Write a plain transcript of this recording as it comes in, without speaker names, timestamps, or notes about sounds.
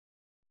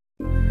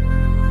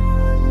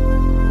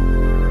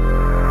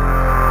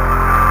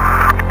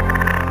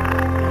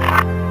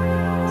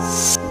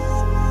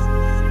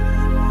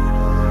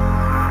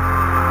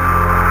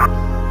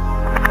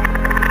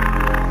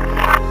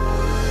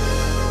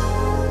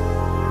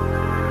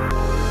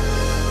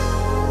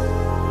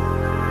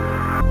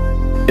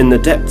In the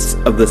depths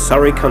of the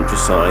Surrey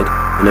countryside,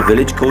 in a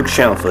village called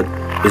Shalford,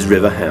 is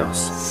River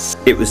House.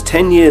 It was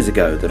 10 years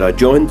ago that I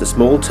joined the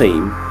small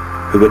team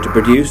who were to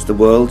produce the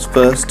world's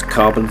first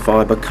carbon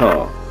fibre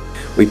car.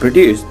 We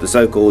produced the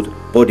so-called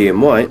body in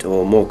white,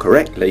 or more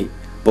correctly,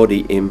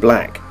 body in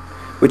black,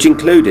 which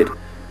included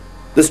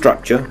the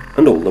structure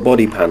and all the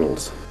body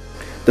panels.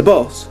 The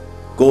boss,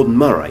 Gordon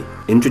Murray,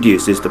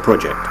 introduces the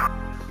project.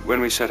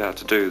 When we set out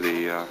to do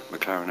the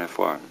McLaren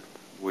F1,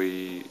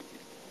 we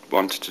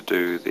wanted to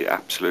do the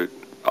absolute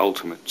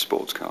ultimate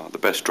sports car, the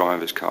best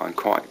driver's car, and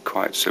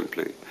quite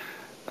simply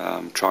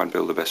try and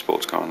build the best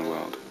sports car in the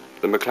world.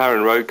 The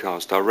McLaren road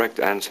car's direct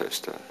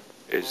ancestor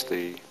is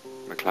the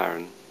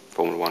McLaren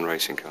Formula 1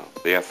 racing car.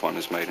 The F1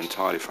 is made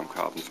entirely from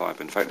carbon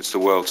fibre. In fact, it's the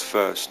world's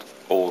first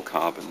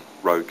all-carbon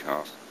road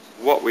car.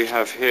 What we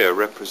have here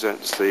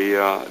represents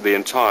the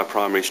entire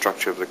primary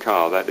structure of the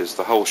car. That is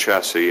the whole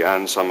chassis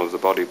and some of the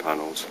body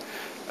panels.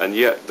 And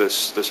yet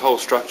this whole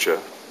structure,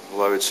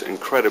 although it's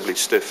incredibly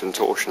stiff in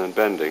torsion and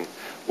bending,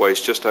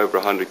 weighs just over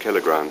 100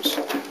 kilograms.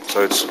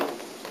 So it's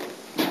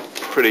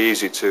pretty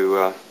easy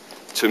to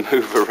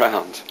move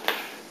around.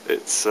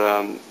 It's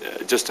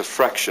just a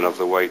fraction of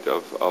the weight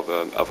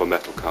of a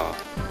metal car.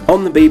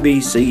 On the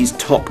BBC's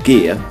Top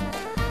Gear,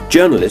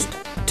 journalist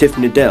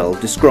Tiffany Dell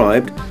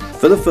described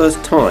for the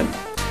first time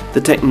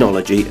the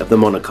technology of the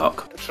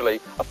monocoque.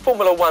 Actually, a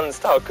Formula 1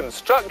 style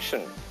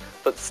construction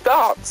that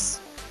starts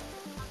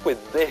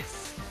with this.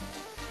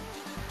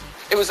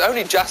 It was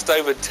only just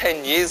over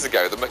 10 years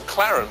ago that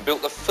McLaren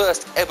built the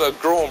first ever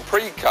Grand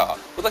Prix car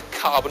with a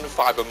carbon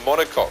fibre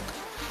monocoque.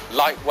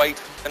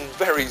 Lightweight and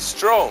very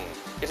strong,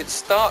 yet it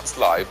starts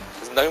life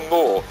as no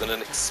more than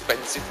an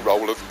expensive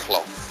roll of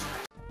cloth.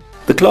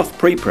 The cloth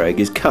prepreg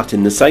is cut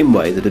in the same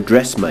way that a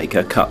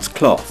dressmaker cuts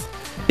cloth,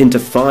 into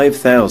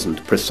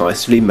 5,000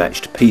 precisely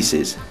matched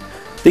pieces.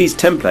 These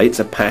templates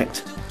are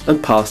packed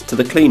and passed to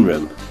the clean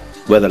room,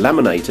 where the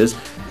laminators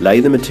lay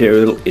the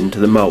material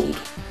into the mould.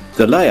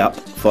 The layup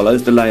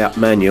follows the layup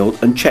manual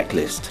and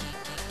checklist.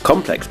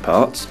 Complex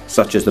parts,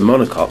 such as the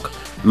monocoque,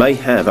 may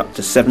have up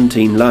to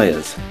 17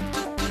 layers.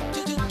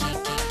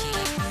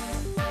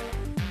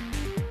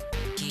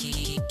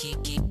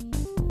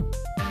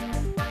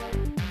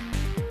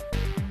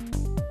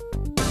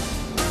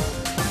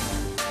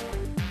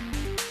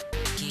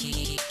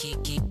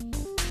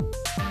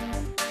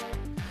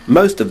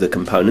 Most of the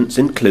components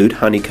include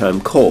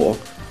honeycomb core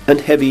and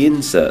heavy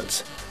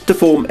inserts to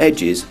form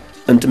edges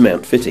and to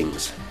mount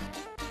fittings.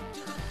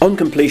 On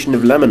completion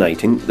of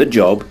laminating, the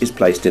job is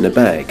placed in a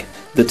bag.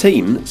 The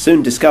team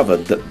soon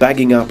discovered that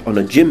bagging up on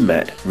a gym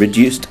mat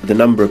reduced the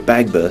number of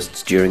bag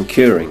bursts during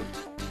curing.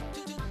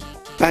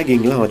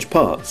 Bagging large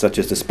parts such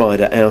as the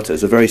spider outer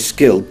is a very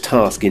skilled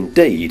task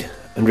indeed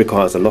and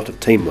requires a lot of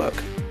teamwork.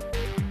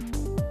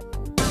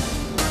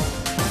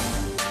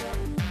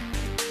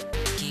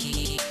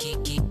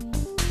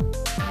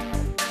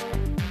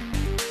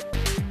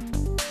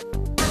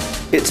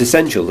 It's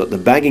essential that the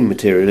bagging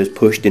material is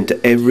pushed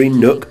into every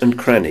nook and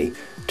cranny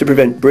to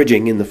prevent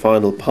bridging in the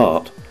final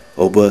part,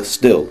 or worse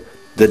still,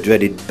 the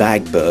dreaded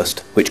bag burst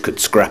which could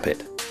scrap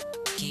it.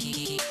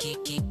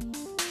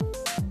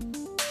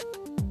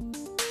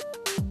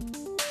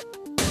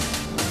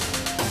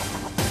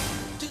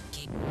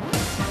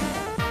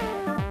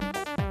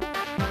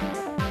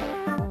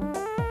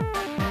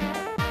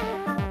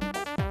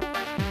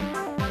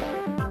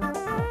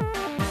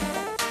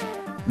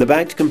 The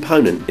bagged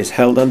component is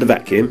held under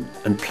vacuum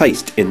and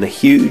placed in the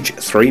huge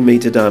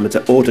 3-metre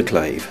diameter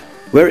autoclave,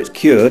 where it's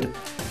cured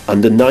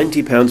under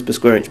 90 pounds per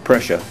square inch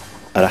pressure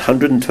at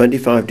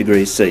 125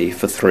 degrees C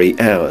for 3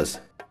 hours.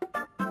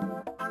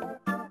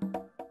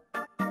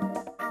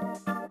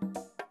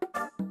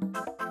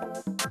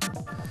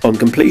 On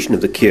completion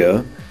of the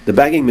cure, the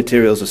bagging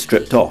materials are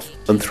stripped off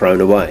and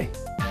thrown away.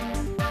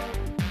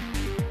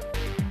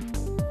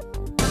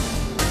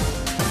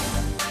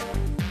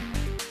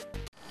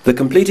 The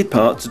completed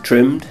parts are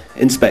trimmed,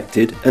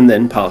 inspected and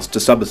then passed to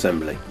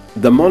subassembly.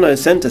 The mono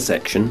centre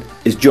section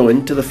is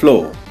joined to the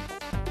floor.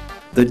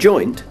 The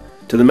joint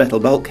to the metal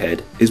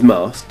bulkhead is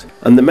masked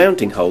and the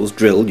mounting holes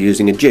drilled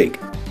using a jig.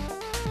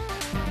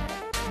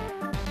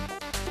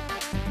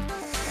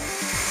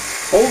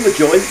 All the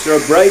joints are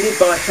abraded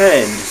by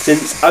hand,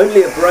 since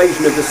only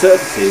abrasion of the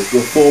surfaces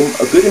will form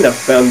a good enough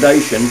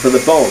foundation for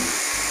the bond.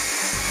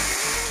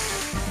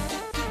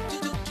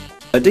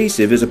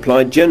 Adhesive is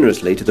applied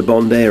generously to the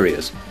bond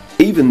areas.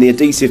 Even the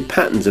adhesive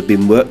patterns have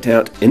been worked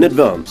out in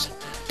advance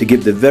to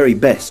give the very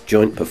best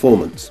joint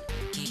performance.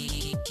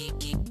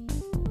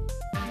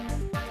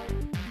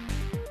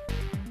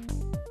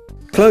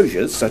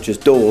 Closures such as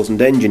doors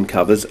and engine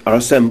covers are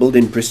assembled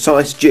in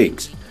precise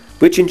jigs,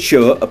 which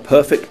ensure a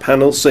perfect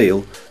panel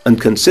seal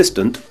and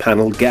consistent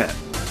panel gap.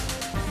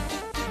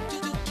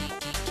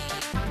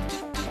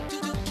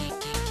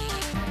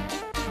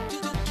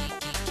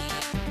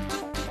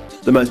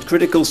 The most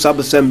critical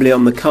sub-assembly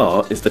on the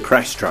car is the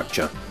crash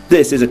structure.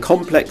 This is a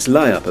complex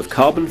layup of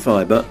carbon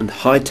fibre and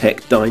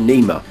high-tech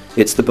Dyneema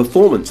It's the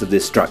performance of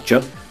this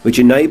structure which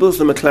enables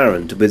the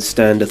McLaren to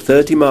withstand a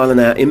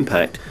 30-mile-an-hour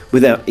impact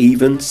without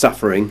even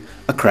suffering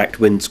a cracked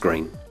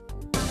windscreen.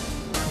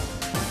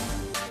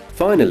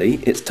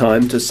 Finally, it's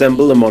time to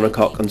assemble the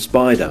monocoque and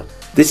spider.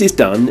 This is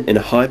done in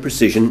a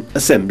high-precision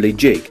assembly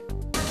jig.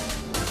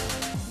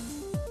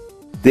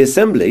 The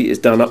assembly is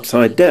done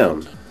upside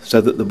down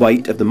so that the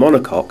weight of the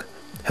monocoque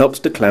helps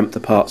to clamp the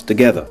parts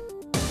together.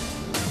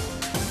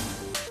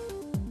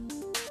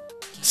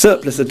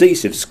 Surplus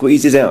adhesive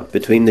squeezes out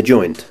between the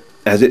joint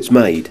as it's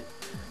made.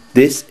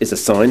 This is a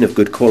sign of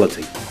good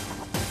quality.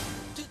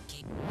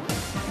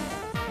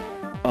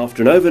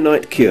 After an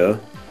overnight cure,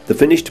 the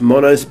finished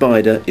mono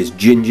spider is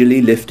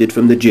gingerly lifted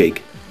from the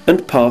jig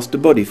and passed to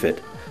body fit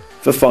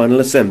for final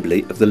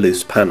assembly of the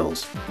loose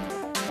panels.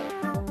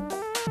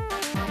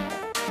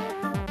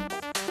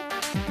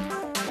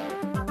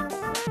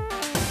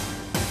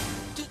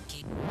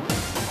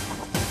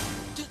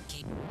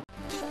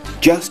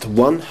 Just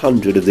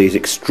 100 of these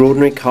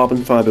extraordinary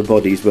carbon fibre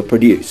bodies were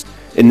produced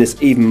in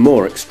this even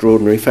more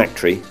extraordinary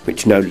factory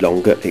which no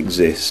longer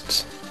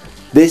exists.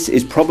 This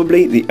is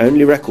probably the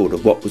only record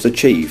of what was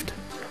achieved.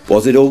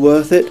 Was it all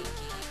worth it?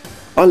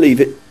 I'll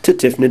leave it to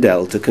Tiff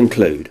Needell to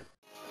conclude.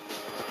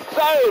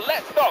 So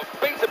let's not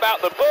beat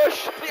about the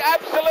bush. The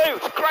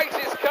absolute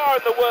greatest car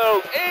in the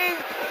world is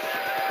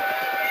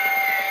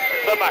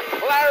the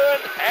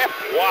McLaren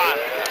F1.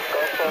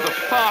 The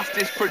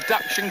fastest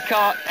production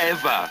car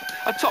ever.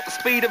 A top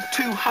speed of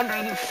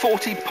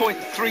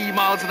 240.3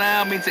 miles an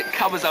hour means it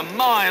covers a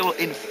mile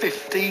in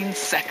 15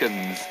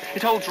 seconds.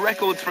 It holds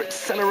records for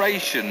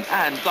acceleration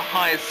and the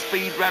highest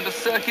speed round a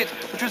circuit,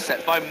 which was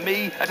set by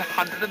me at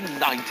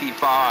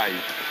 195.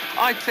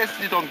 I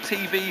tested it on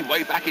TV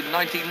way back in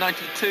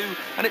 1992,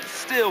 and it's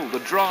still the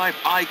drive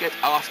I get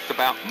asked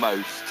about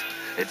most.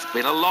 It's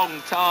been a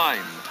long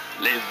time.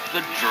 Live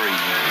the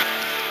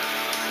dream.